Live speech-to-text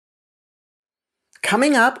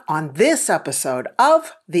Coming up on this episode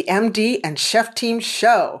of the MD and Chef Team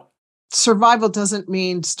Show. Survival doesn't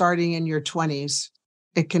mean starting in your 20s.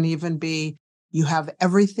 It can even be you have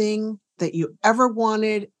everything that you ever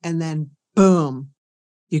wanted, and then boom,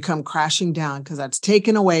 you come crashing down because that's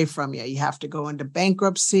taken away from you. You have to go into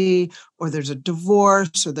bankruptcy, or there's a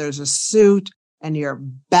divorce, or there's a suit, and you're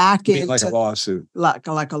back into like a lawsuit. Like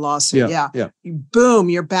a lawsuit. Yeah. Boom,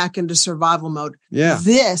 you're back into survival mode. Yeah.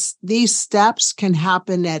 These steps can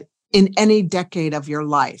happen in any decade of your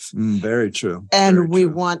life. Very true. And we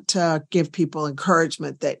want to give people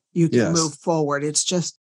encouragement that you can move forward. It's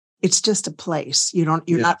just a place. You're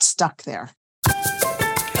not stuck there.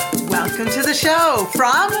 Welcome to the show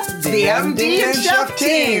from the MD and Chef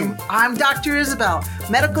Team. I'm Dr. Isabel,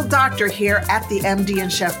 medical doctor here at the MD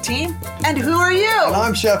and Chef Team. And who are you? And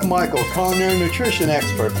I'm Chef Michael, culinary nutrition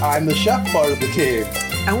expert. I'm the chef part of the team.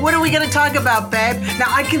 And what are we going to talk about, babe? Now,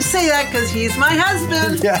 I can say that because he's my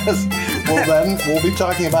husband. Yes. Well, then we'll be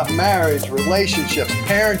talking about marriage, relationships,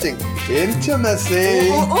 parenting, intimacy.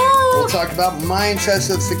 We'll talk about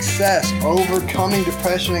mindsets of success, overcoming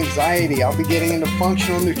depression, anxiety. I'll be getting into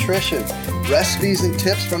functional nutrition, recipes and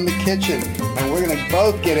tips from the kitchen. And we're going to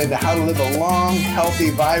both get into how to live a long,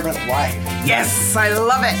 healthy, vibrant life. Yes, I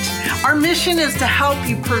love it. Our mission is to help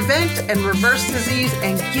you prevent and reverse disease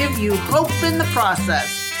and give you hope in the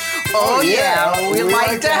process. Oh yeah, we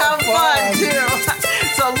like to have fun too.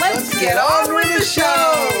 So let's get on with the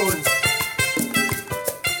show.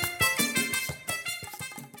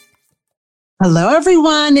 Hello,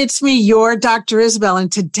 everyone. It's me, your Dr. Isabel.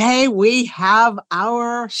 And today we have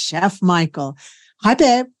our Chef Michael. Hi,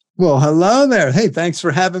 babe. Well, hello there. Hey, thanks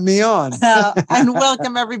for having me on. And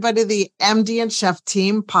welcome everybody to the MD and Chef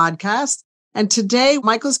Team podcast. And today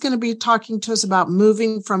Michael's going to be talking to us about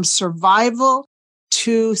moving from survival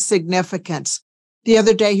to significance. The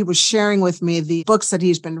other day he was sharing with me the books that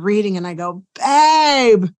he's been reading, and I go,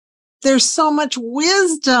 babe, there's so much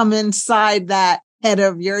wisdom inside that head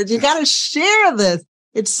of yours. You got to share this.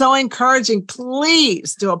 It's so encouraging.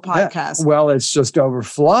 Please do a podcast. Yeah, well, it's just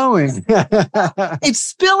overflowing. It's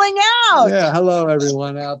spilling out. Yeah. Hello,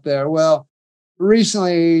 everyone out there. Well,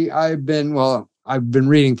 recently I've been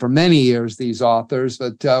reading for many years these authors,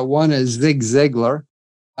 but one is Zig Ziglar,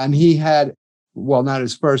 and he had, well, not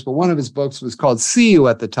his first, but one of his books was called See You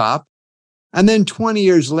at the Top. And then 20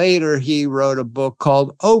 years later, he wrote a book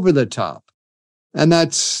called Over the Top. And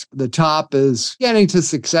that's, the top is getting to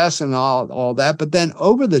success and all that. But then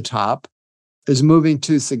over the top is moving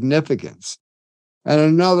to significance. And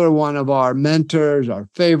another one of our mentors, our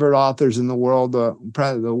favorite authors in the world,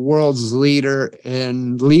 probably the world's leader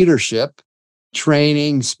in leadership,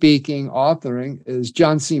 training, speaking, authoring, is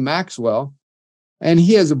John C. Maxwell. And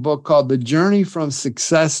he has a book called The Journey from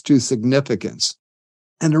Success to Significance.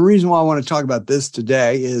 And the reason why I want to talk about this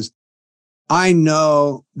today is I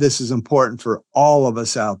know this is important for all of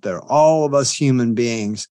us out there, all of us human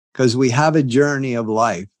beings, because we have a journey of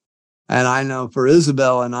life. And I know for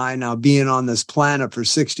Isabel and I now being on this planet for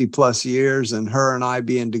 60 plus years, and her and I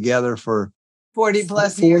being together for 40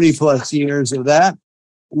 plus years of that,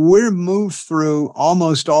 we're moved through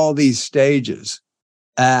almost all these stages.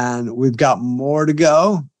 And we've got more to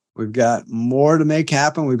go. We've got more to make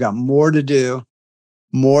happen. We've got more to do,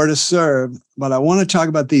 more to serve. But I want to talk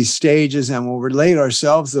about these stages, and we'll relate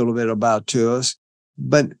ourselves a little bit about to us.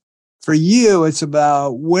 But for you, it's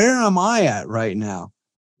about, where am I at right now?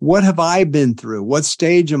 What have I been through? What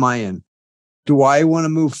stage am I in? Do I want to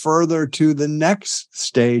move further to the next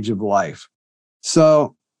stage of life?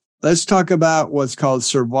 So let's talk about what's called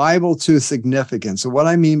survival to significance. So what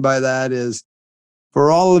I mean by that is, for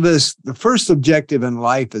all of us, the first objective in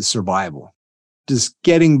life is survival, just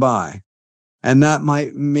getting by. And that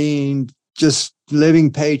might mean just living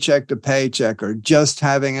paycheck to paycheck, or just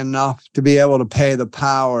having enough to be able to pay the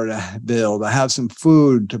power bill, to have some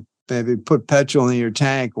food, to maybe put petrol in your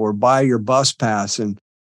tank, or buy your bus pass. And,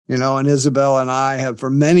 and Isabel and I have for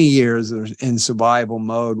many years in survival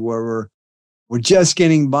mode, where we're just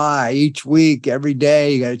getting by each week, every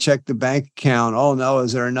day. You got to check the bank account. Oh no,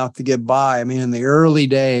 is there enough to get by? I mean, in the early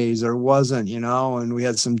days, there wasn't, and we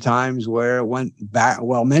had some times where it went back.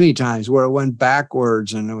 Well, many times where it went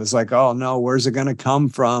backwards, and it was like, oh no, where's it going to come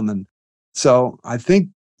from? And so I think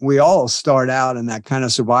we all start out in that kind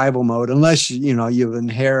of survival mode, unless, you've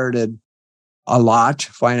inherited a lot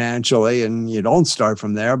financially and you don't start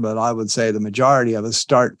from there. But I would say the majority of us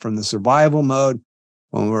start from the survival mode.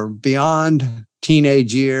 When we're beyond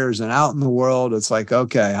teenage years and out in the world, it's like,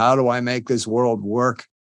 okay, how do I make this world work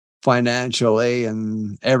financially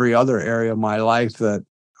and every other area of my life that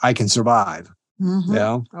I can survive?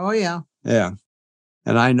 Mm-hmm. Oh, yeah. Yeah.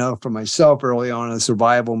 And I know for myself early on in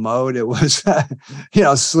survival mode, it was,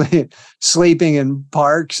 sleeping in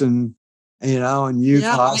parks and, and youth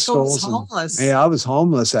hostels. Michael was homeless. I was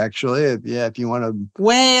homeless, actually. If you want to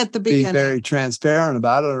way at the beginning, be very transparent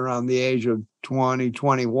about it, around the age of 20,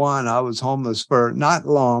 21, I was homeless for not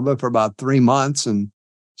long, but for about 3 months, and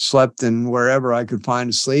slept in wherever I could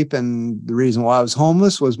find to sleep. And the reason why I was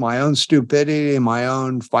homeless was my own stupidity and my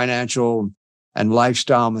own financial and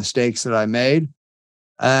lifestyle mistakes that I made.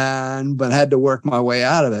 But had to work my way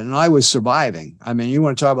out of it. And I was surviving. I mean, you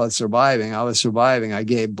want to talk about surviving. I was surviving. I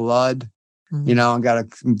gave blood, and got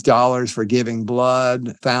dollars for giving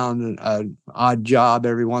blood, found an odd job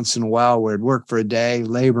every once in a while where I'd work for a day,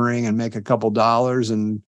 laboring and make a couple dollars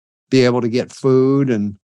and be able to get food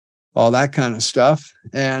and all that kind of stuff.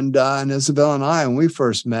 And Isabel and I, when we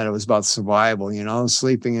first met, it was about survival,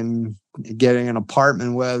 sleeping in, getting an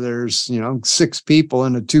apartment where there's, 6 people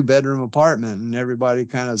in a 2-bedroom apartment, and everybody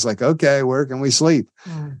kind of is like, okay, where can we sleep?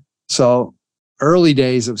 So early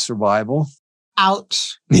days of survival.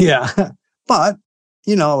 Ouch. Yeah. But,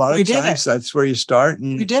 a lot of times that's where you start.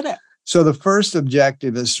 And we did it. So the first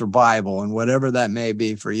objective is survival, and whatever that may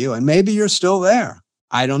be for you. And maybe you're still there.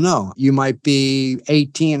 I don't know. You might be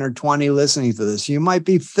 18 or 20 listening to this. You might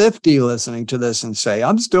be 50 listening to this and say,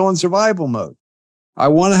 I'm still in survival mode. I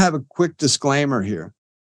want to have a quick disclaimer here.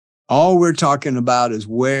 All we're talking about is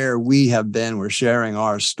where we have been. We're sharing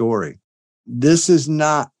our story. This is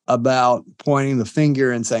not about pointing the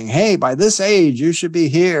finger and saying, hey, by this age, you should be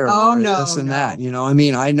here. Oh, no. This and that.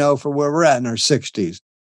 I know for where we're at in our 60s,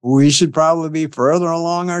 we should probably be further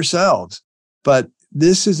along ourselves. But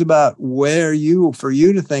this is about for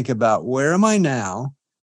you to think about, where am I now?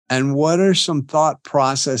 And what are some thought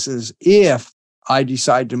processes if I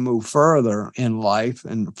decide to move further in life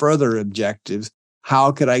and further objectives?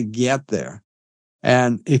 How could I get there?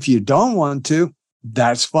 And if you don't want to,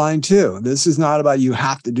 that's fine too. This is not about you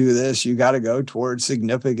have to do this. You got to go towards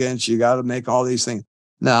significance. You got to make all these things.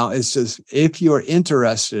 No, it's just, if you're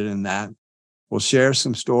interested in that, we'll share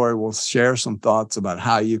some story. We'll share some thoughts about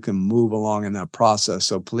how you can move along in that process.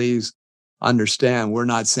 So please understand, we're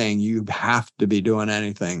not saying you have to be doing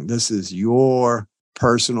anything. This is your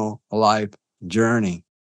personal life journey.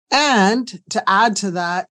 And to add to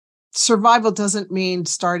that, survival doesn't mean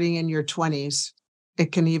starting in your 20s.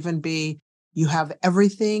 It can even be you have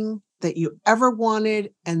everything that you ever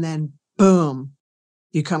wanted, and then boom,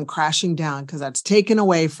 you come crashing down because that's taken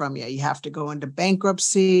away from you. You have to go into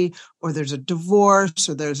bankruptcy, or there's a divorce,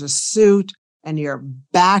 or there's a suit, and you're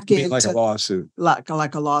back into like a lawsuit. Like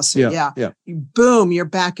a lawsuit. Yeah. Boom, you're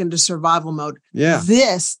back into survival mode. Yeah.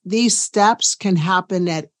 These steps can happen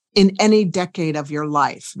in any decade of your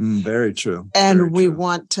life. Very true. And we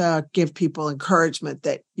want to give people encouragement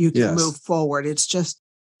that you can move forward. It's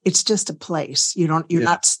just a place. You're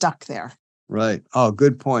not stuck there. Right. Oh,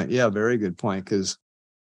 good point. Yeah, very good point. Because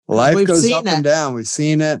life goes up and down. We've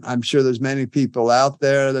seen it. I'm sure there's many people out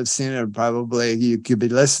there that've seen it. Probably you could be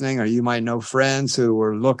listening, or you might know friends who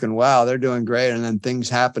were looking, wow, they're doing great. And then things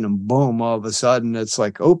happen and boom, all of a sudden it's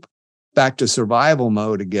like, oh, back to survival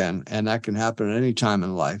mode again. And that can happen at any time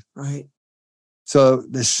in life. Right. So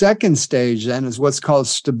the second stage then is what's called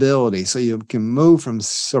stability. So you can move from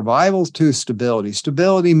survival to stability.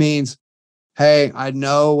 Stability means, hey, I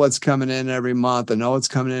know what's coming in every month. I know what's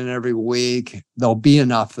coming in every week. There'll be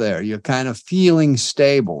enough there. You're kind of feeling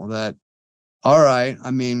stable that, all right,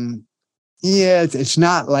 I mean, yeah, it's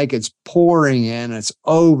not like it's pouring in, it's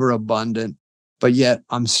overabundant, but yet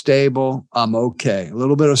I'm stable. I'm okay. A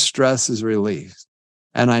little bit of stress is released.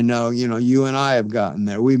 And I know, you and I have gotten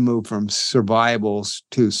there. We moved from survival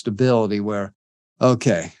to stability where,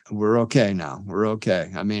 okay, we're okay now. We're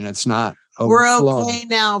okay. I mean, it's not overflowing. We're okay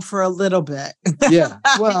now for a little bit. Yeah.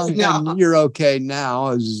 Well, and you're okay now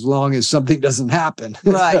as long as something doesn't happen.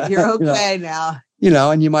 Right. You're okay now.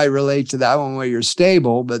 And you might relate to that one where you're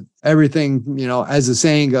stable, but everything, as the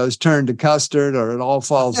saying goes, turn to custard or it all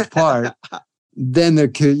falls apart. Then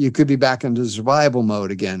you could be back into survival mode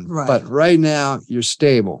again. Right. But right now, you're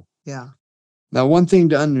stable. Yeah. Now, one thing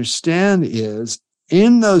to understand is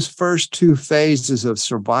in those first 2 phases of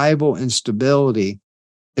survival and stability,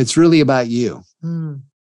 it's really about you.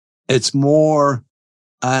 It's more,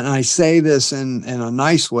 and I say this in a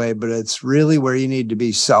nice way, but it's really where you need to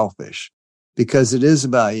be selfish. Because it is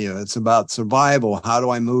about you. It's about survival. How do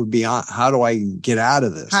I move beyond? How do I get out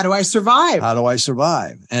of this? How do I survive? How do I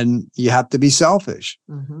survive? And you have to be selfish.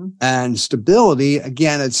 Mm-hmm. And stability,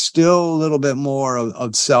 again, it's still a little bit more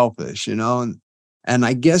of selfish, And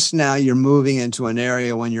I guess now you're moving into an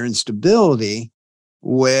area when you're in stability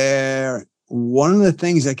where one of the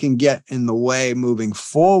things that can get in the way moving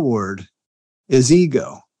forward is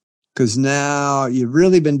ego. Because now you've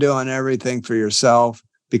really been doing everything for yourself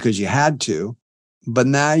because you had to. But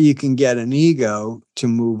now you can get an ego to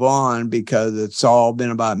move on because it's all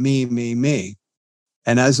been about me, me, me.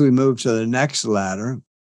 And as we move to the next ladder,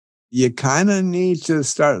 you kind of need to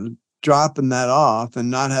start dropping that off and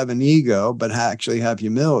not have an ego, but actually have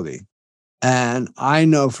humility. And I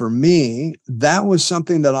know for me, that was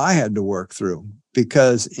something that I had to work through,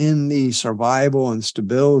 because in the survival and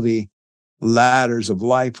stability ladders of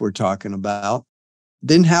life we're talking about,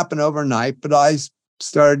 didn't happen overnight, but I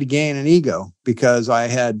started to gain an ego because I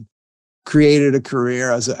had created a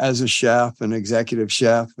career as a chef, an executive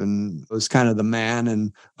chef, and was kind of the man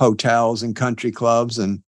in hotels and country clubs.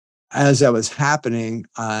 And as that was happening,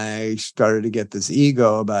 I started to get this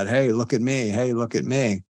ego about, hey, look at me. Hey, look at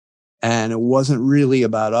me. And it wasn't really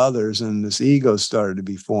about others. And this ego started to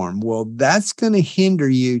be formed. Well, that's going to hinder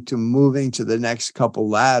you to moving to the next couple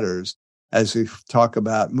ladders as we talk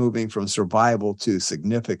about moving from survival to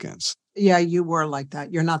significance. Yeah, you were like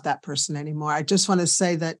that. You're not that person anymore. I just want to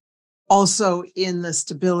say that also in the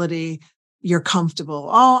stability, you're comfortable.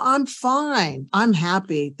 Oh, I'm fine. I'm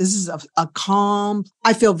happy. This is a calm.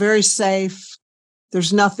 I feel very safe.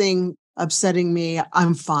 There's nothing upsetting me.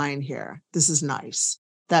 I'm fine here. This is nice.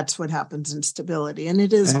 That's what happens in stability. And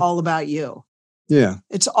it is all about you. Yeah.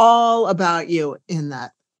 It's all about you in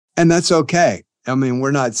that. And that's okay. I mean,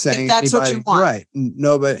 we're not saying if that's anybody, what you want. Right.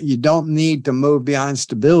 No, but you don't need to move beyond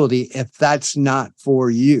stability if that's not for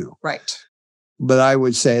you. Right. But I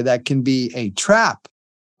would say that can be a trap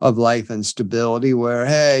of life and stability where,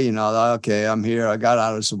 hey, okay, I'm here. I got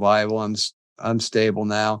out of survival. I'm stable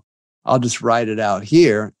now. I'll just ride it out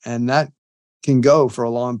here. And that can go for a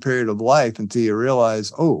long period of life until you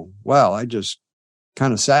realize, oh, wow, I just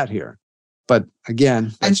kind of sat here. But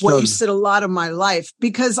again, and wasted a lot of my life,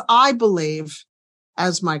 because I believe,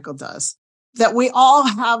 as Michael does, that we all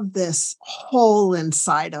have this hole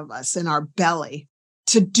inside of us in our belly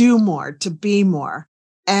to do more, to be more.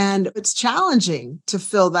 And it's challenging to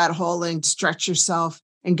fill that hole and stretch yourself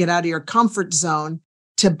and get out of your comfort zone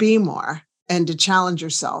to be more and to challenge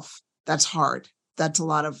yourself. That's hard. That's a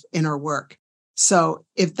lot of inner work. So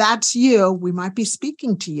if that's you, we might be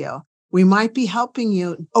speaking to you. We might be helping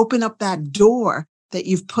you open up that door that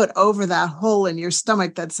you've put over that hole in your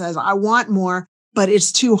stomach that says, I want more, but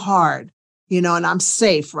it's too hard, and I'm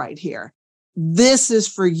safe right here. This is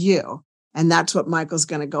for you. And that's what Michael's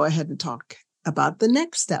going to go ahead and talk about the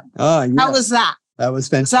next step. Oh, yeah. How was that? That was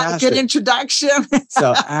fantastic. Was that a good introduction?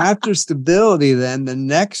 So after stability, then the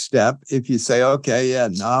next step, if you say, okay, yeah,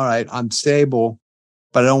 all right, I'm stable,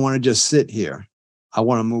 but I don't want to just sit here. I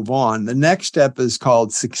want to move on. The next step is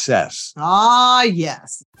called success. Ah,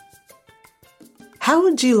 yes. How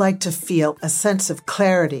would you like to feel a sense of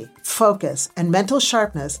clarity, focus, and mental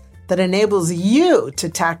sharpness that enables you to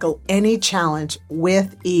tackle any challenge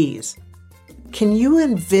with ease? Can you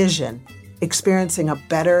envision experiencing a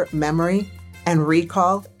better memory and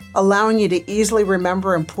recall, allowing you to easily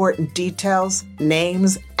remember important details,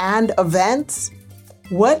 names, and events?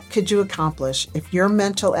 What could you accomplish if your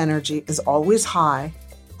mental energy is always high,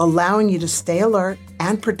 allowing you to stay alert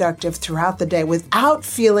and productive throughout the day without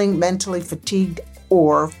feeling mentally fatigued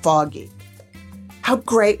or foggy? How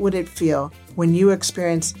great would it feel when you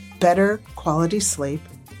experience better quality sleep,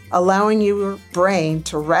 allowing your brain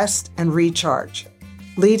to rest and recharge,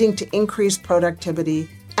 leading to increased productivity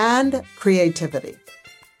and creativity?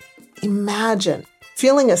 Imagine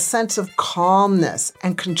feeling a sense of calmness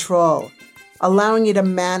and control, allowing you to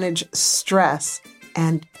manage stress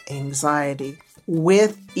and anxiety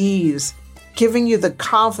with ease, giving you the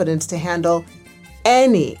confidence to handle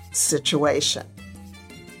any situation.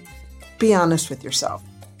 Be honest with yourself.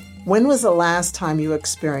 When was the last time you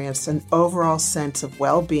experienced an overall sense of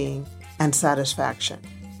well-being and satisfaction?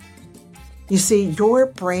 You see, your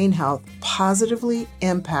brain health positively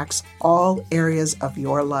impacts all areas of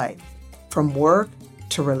your life, from work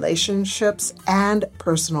to relationships and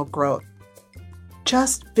personal growth.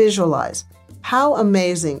 Just visualize how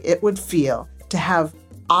amazing it would feel to have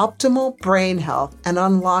optimal brain health and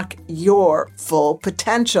unlock your full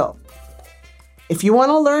potential. If you want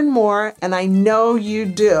to learn more, and I know you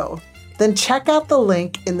do, then check out the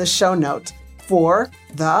link in the show notes for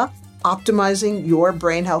the Optimizing Your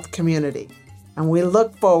Brain Health community. And we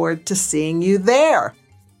look forward to seeing you there.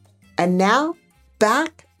 And now,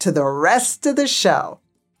 back to the rest of the show.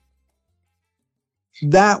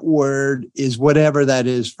 That word is whatever that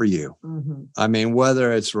is for you. Mm-hmm. I mean,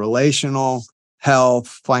 whether it's relational, health,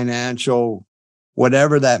 financial,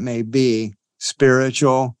 whatever that may be,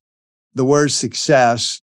 spiritual, the word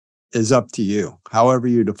success is up to you, however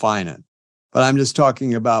you define it. but I'm just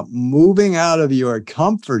talking about moving out of your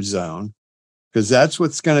comfort zone, because that's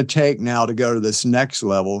what's going to take now to go to this next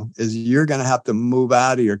level. Is you're going to have to move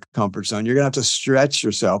out of your comfort zone. You're going to have to stretch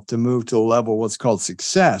yourself to move to a level, what's called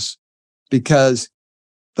success, because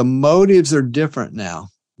the motives are different now.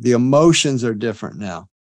 The emotions are different now.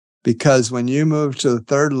 Because when you move to the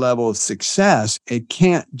third level of success, it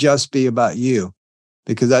can't just be about you,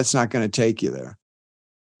 because that's not going to take you there.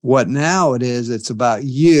 What now it is, it's about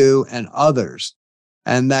you and others.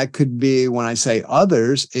 And that could be, when I say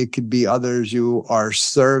others, it could be others you are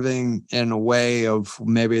serving in a way of,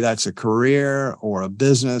 maybe that's a career or a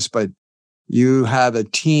business, but you have a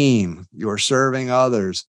team, you're serving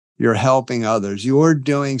others, you're helping others, you're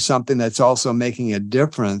doing something that's also making a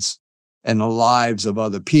difference in the lives of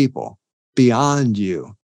other people beyond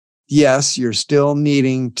you. Yes, you're still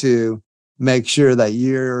needing to make sure that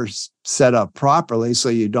you're set up properly so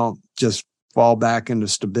you don't just fall back into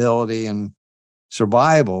stability and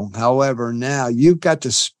survival. However, now you've got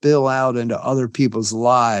to spill out into other people's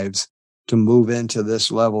lives to move into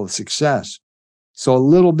this level of success. So a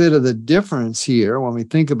little bit of the difference here when we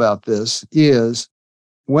think about this is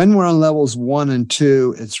when we're on levels 1 and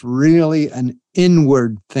 2, it's really an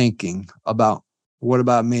inward thinking about what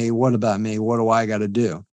about me? What about me? What do I got to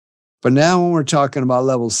do? But now when we're talking about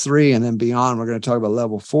levels 3 and then beyond, we're going to talk about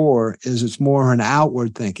level 4, is it's more an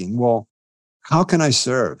outward thinking. Well, how can I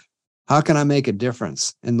serve? How can I make a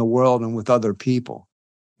difference in the world and with other people?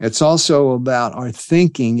 It's also about our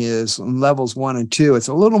thinking is on levels 1 and 2. It's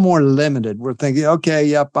a little more limited. We're thinking, okay,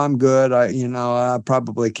 yep, I'm good. I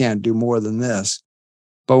probably can't do more than this.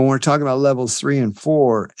 But when we're talking about levels 3 and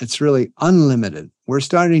 4, it's really unlimited. We're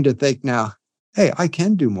starting to think now, hey, I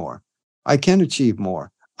can do more. I can achieve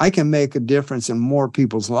more. I can make a difference in more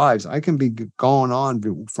people's lives. I can be going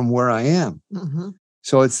on from where I am. Mm-hmm.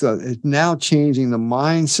 So it's now changing the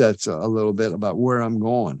mindsets a little bit about where I'm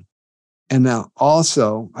going. And now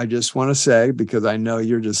also, I just want to say, because I know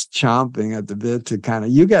you're just chomping at the bit to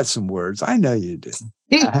you got some words. I know you do.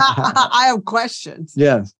 I have questions.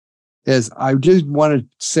 Yes. I just want to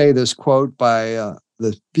say this quote by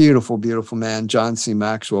the beautiful, beautiful man, John C.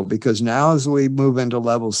 Maxwell, because now as we move into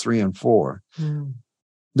levels 3 and 4,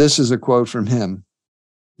 this is a quote from him.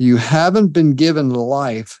 You haven't been given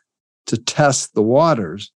life to test the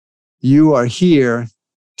waters. You are here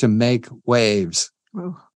to make waves.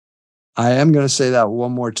 Oh. I am going to say that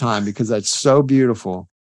one more time because that's so beautiful.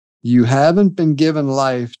 You haven't been given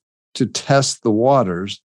life to test the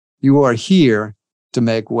waters. You are here to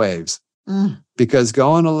make waves. Because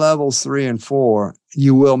going to levels 3 and 4,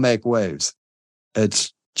 you will make waves.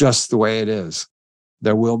 It's just the way it is.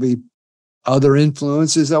 There will be other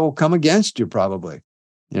influences that will come against you probably.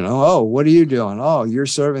 Oh, what are you doing? Oh, you're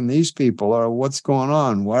serving these people, or what's going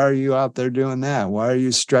on? Why are you out there doing that? Why are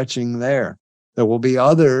you stretching there? There will be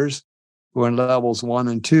others who are in levels 1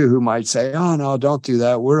 and 2 who might say, oh, no, don't do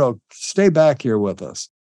that. Stay back here with us.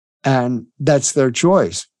 And that's their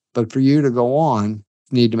choice. But for you to go on,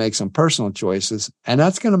 you need to make some personal choices, and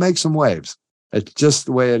that's going to make some waves. It's just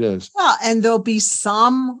the way it is. Well, and there'll be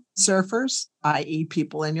some surfers, i.e.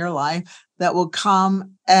 people in your life, that will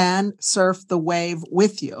come and surf the wave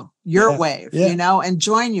with you, your wave, and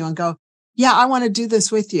join you and go, yeah, I want to do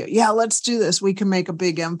this with you. Yeah, let's do this. We can make a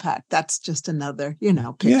big impact. That's just another,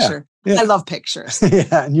 picture. Yeah. I love pictures.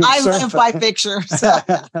 I live by pictures.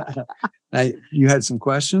 Now, you had some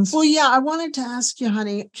questions? Well, yeah, I wanted to ask you,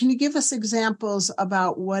 honey, can you give us examples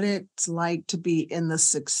about what it's like to be in the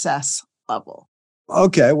success level?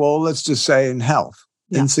 Okay, well, let's just say in health,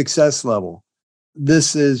 in success level.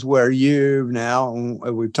 This is where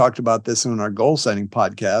we've talked about this in our goal setting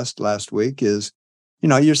podcast last week, is,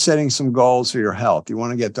 you're setting some goals for your health. You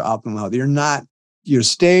want to get to optimal health. You're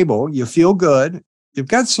stable. You feel good. You've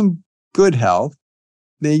got some good health.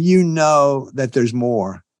 Then you know that there's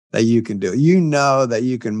more that you can do. You know that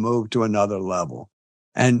you can move to another level.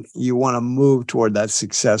 And you want to move toward that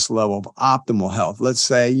success level of optimal health. Let's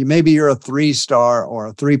say maybe you're a 3-star or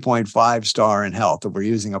a 3.5 star in health, if we're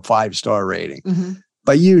using a 5-star rating. Mm-hmm.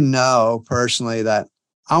 But personally that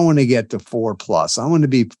I want to get to 4+. I want to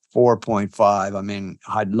be 4.5. I mean,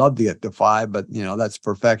 I'd love to get to 5, but that's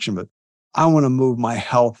perfection. But I want to move my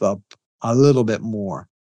health up a little bit more,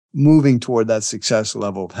 moving toward that success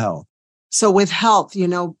level of health. So with health,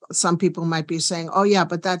 some people might be saying, oh, yeah,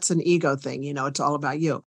 but that's an ego thing. It's all about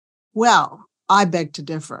you. Well, I beg to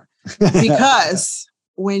differ, because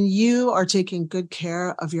when you are taking good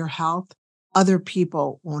care of your health, other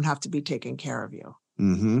people won't have to be taking care of you.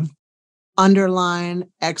 Mm-hmm. Underline,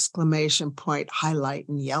 exclamation point, highlight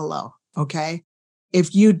in yellow. Okay.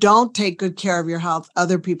 If you don't take good care of your health,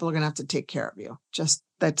 other people are going to have to take care of you. Just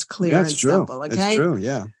that's clear That's and true. simple. Okay. That's true.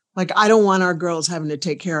 Yeah. Like, I don't want our girls having to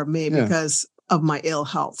take care of me Yeah. because of my ill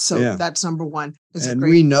health. So Yeah. that's number one. And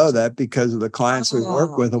we know that because of the clients we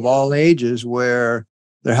work with of all ages, where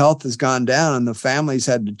their health has gone down and the families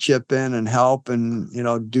had to chip in and help and,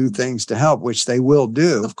 do things to help, which they will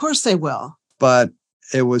do. Of course they will. But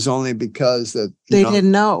it was only because that they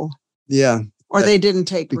didn't know. Yeah. Or they didn't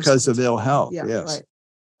take because of ill health. Yeah, yes. right.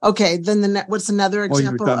 Okay. Then what's another example?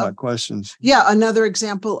 You were talking about questions. Yeah. Another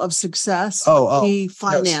example of success. The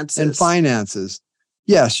finances. Yes. And finances.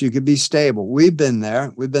 Yes, you could be stable. We've been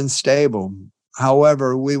there. We've been stable.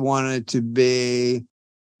 However, we wanted to be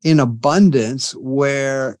in abundance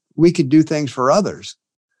where we could do things for others.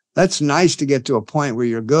 That's nice to get to a point where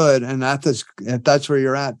you're good. And if that's where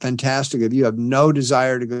you're at, fantastic. If you have no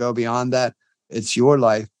desire to go beyond that, it's your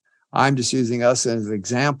life. I'm just using us as an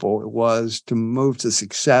example. It was to move to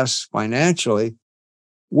success financially,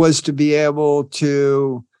 was to be able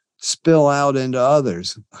to spill out into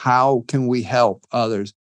others. How can we help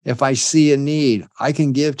others? If I see a need, I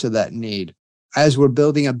can give to that need. As we're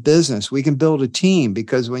building a business, we can build a team,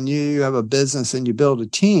 because when you have a business and you build a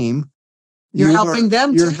team, you're helping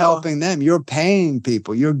them. You're helping them. You're paying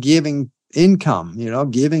people. You're giving income,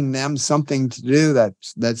 giving them something to do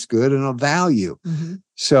that's good and of value. Mm-hmm.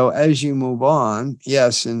 So as you move on,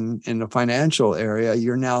 yes, in the financial area,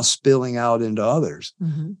 you're now spilling out into others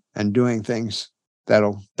and doing things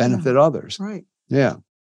that'll benefit others. Right. Yeah.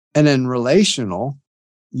 And then relational,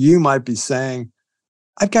 you might be saying,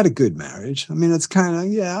 I've got a good marriage. I mean, it's kind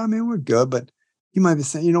of, we're good, but you might be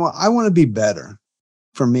saying, you know what? I want to be better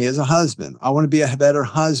for me as a husband. I want to be a better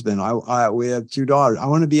husband. We have 2 daughters. I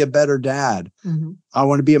want to be a better dad. Mm-hmm. I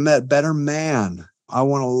want to be a better man. I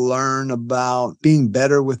want to learn about being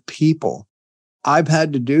better with people. I've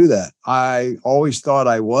had to do that. I always thought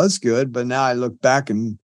I was good, but now I look back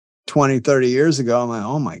and 20, 30 years ago, I'm like,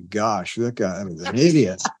 oh my gosh, that guy was an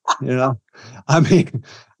idiot. I mean,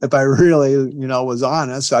 if I really, was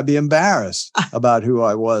honest, I'd be embarrassed about who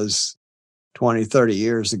I was 20, 30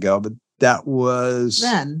 years ago. But that was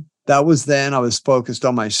then. I was focused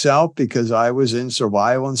on myself because I was in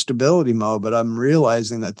survival and stability mode. But I'm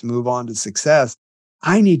realizing that to move on to success,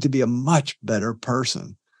 I need to be a much better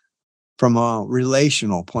person from a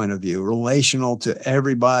relational point of view, relational to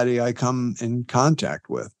everybody I come in contact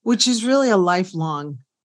with. Which is really a lifelong.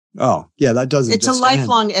 Oh, yeah, that doesn't It's just a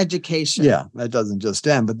lifelong end. Education. Yeah, that doesn't just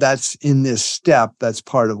end. But that's in this step, that's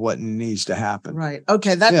part of what needs to happen. Right.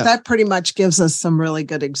 Okay. That pretty much gives us some really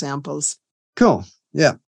good examples. Cool.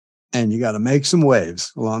 Yeah. And you got to make some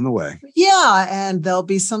waves along the way. Yeah. And there'll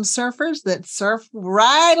be some surfers that surf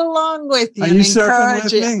right along with you. Are you surfing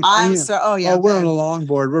with me? Oh, yeah. Oh, we're on a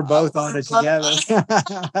longboard. We're both on it together.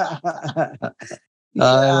 Yeah.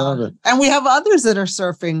 I love it. And we have others that are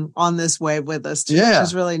surfing on this wave with us too, which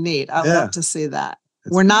is really neat. I love to see that.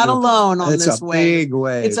 We're not alone on this wave. Big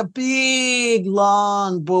wave. It's a big,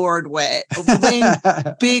 long board wave.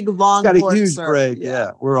 Big, long got a board huge surf. break.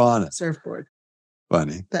 Yeah, we're on it. Surfboard.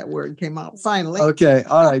 Funny. That word came out finally. Okay.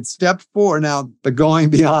 All right. Step 4 now, but going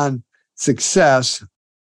beyond success,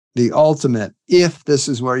 the ultimate, if this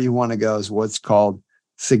is where you want to go, is what's called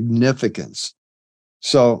significance.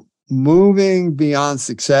 So moving beyond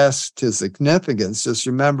success to significance, just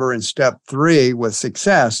remember in step 3 with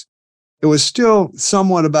success, it was still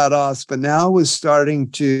somewhat about us, but now it was starting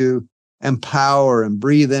to empower and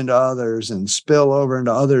breathe into others and spill over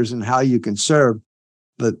into others and how you can serve.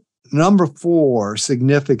 But number 4,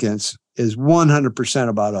 significance, is 100%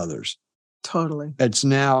 about others. Totally. It's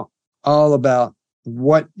now all about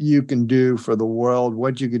what you can do for the world,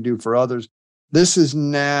 what you can do for others. This is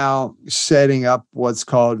now setting up what's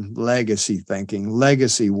called legacy thinking,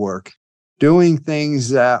 legacy work, doing things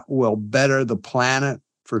that will better the planet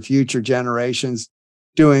for future generations,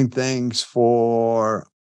 doing things for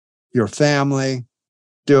your family,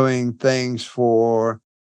 doing things for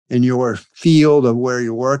in your field of where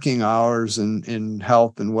you're working hours and in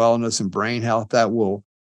health and wellness and brain health that will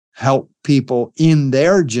help people in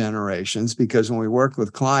their generations. Because when we work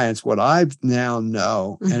with clients, what I now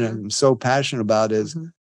know and I'm so passionate about is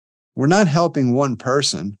we're not helping one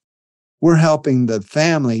person. We're helping the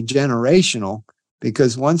family generational,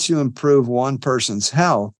 because once you improve one person's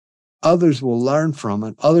health, others will learn from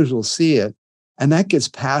it. Others will see it. And that gets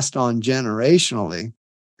passed on generationally,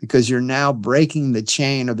 because you're now breaking the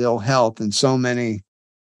chain of ill health in so many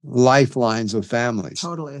lifelines of families.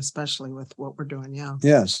 Totally, especially with what we're doing. Yeah.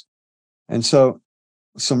 Yes. And so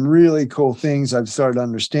some really cool things I've started to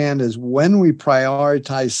understand is when we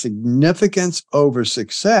prioritize significance over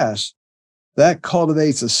success, that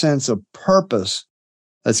cultivates a sense of purpose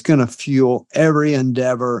that's going to fuel every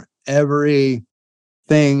endeavor, everything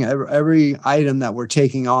thing, every item that we're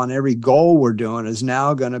taking on, every goal we're doing is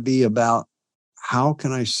now going to be about how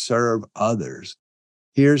can I serve others?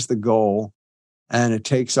 Here's the goal. And it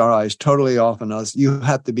takes our eyes totally off on us. You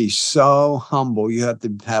have to be so humble. You have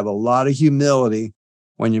to have a lot of humility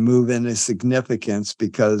when you move into significance,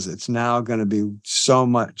 because it's now going to be so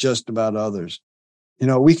much just about others. You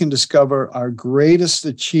know, we can discover our greatest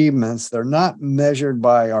achievements. They're not measured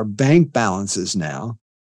by our bank balances now.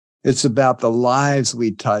 It's about the lives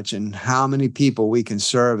we touch and how many people we can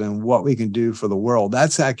serve and what we can do for the world.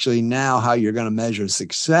 That's actually now how you're going to measure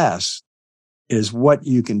success, is what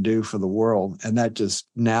you can do for the world. And that just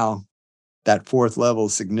now, that fourth level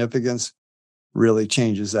of significance really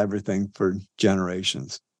changes everything for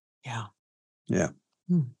generations. Yeah. Yeah.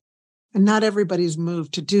 And not everybody's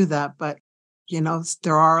moved to do that, but you know,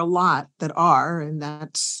 there are a lot that are, and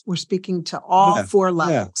we're speaking to all four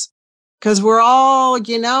levels. Because we're all,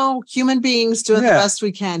 you know, human beings doing the best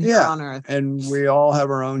we can here on earth. And we all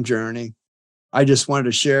have our own journey. I just wanted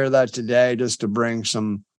to share that today just to bring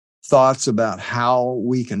some thoughts about how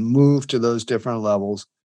we can move to those different levels.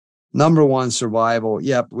 Number one, survival.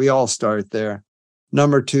 Yep, we all start there.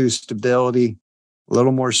 Number two, stability, a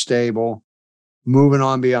little more stable. Moving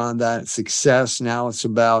on beyond that, success. Now it's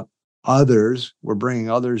about others. We're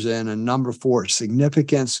bringing others in. And number four,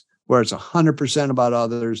 significance, where it's 100% about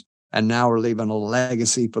others. And now we're leaving a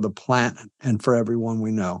legacy for the planet and for everyone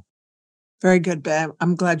we know. Very good, Ben.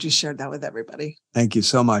 I'm glad you shared that with everybody. Thank you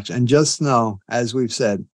so much. And just know, as we've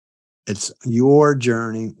said, it's your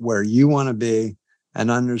journey where you want to be, and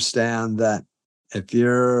understand that if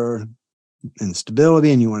you're in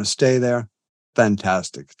stability and you want to stay there,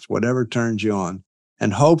 fantastic. It's whatever turns you on.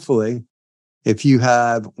 And hopefully, if you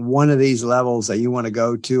have one of these levels that you want to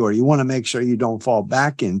go to, or you want to make sure you don't fall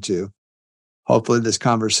back into, hopefully this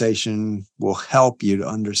conversation will help you to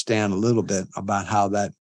understand a little bit about how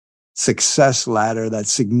that success ladder, that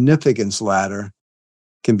significance ladder,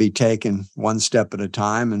 can be taken one step at a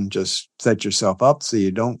time, and just set yourself up so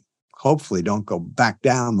you hopefully don't go back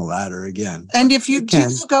down the ladder again. And if you do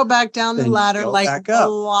go back down the ladder, like a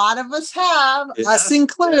lot of us have, us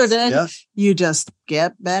included, you just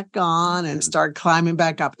get back on and start climbing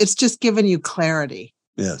back up. It's just giving you clarity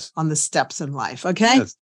on the steps in life. Okay.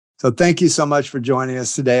 Yes. So thank you so much for joining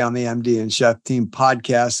us today on the MD and Chef Team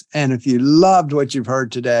podcast. And if you loved what you've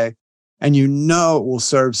heard today, and you know it will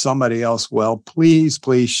serve somebody else well, please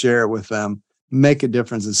share it with them. Make a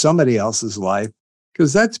difference in somebody else's life,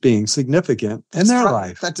 because that's being significant in their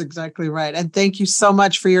life. That's exactly right. And thank you so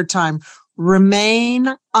much for your time.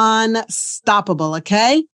 Remain unstoppable,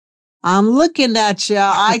 okay? I'm looking at you.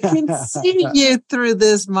 I can see you through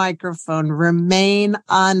this microphone. Remain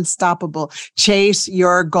unstoppable. Chase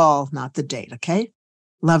your goal, not the date, okay?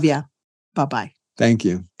 Love you. Bye-bye. Thank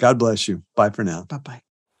you. God bless you. Bye for now. Bye-bye.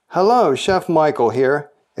 Hello, Chef Michael here.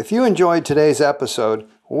 If you enjoyed today's episode,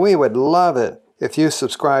 we would love it if you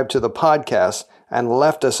subscribed to the podcast and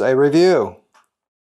left us a review.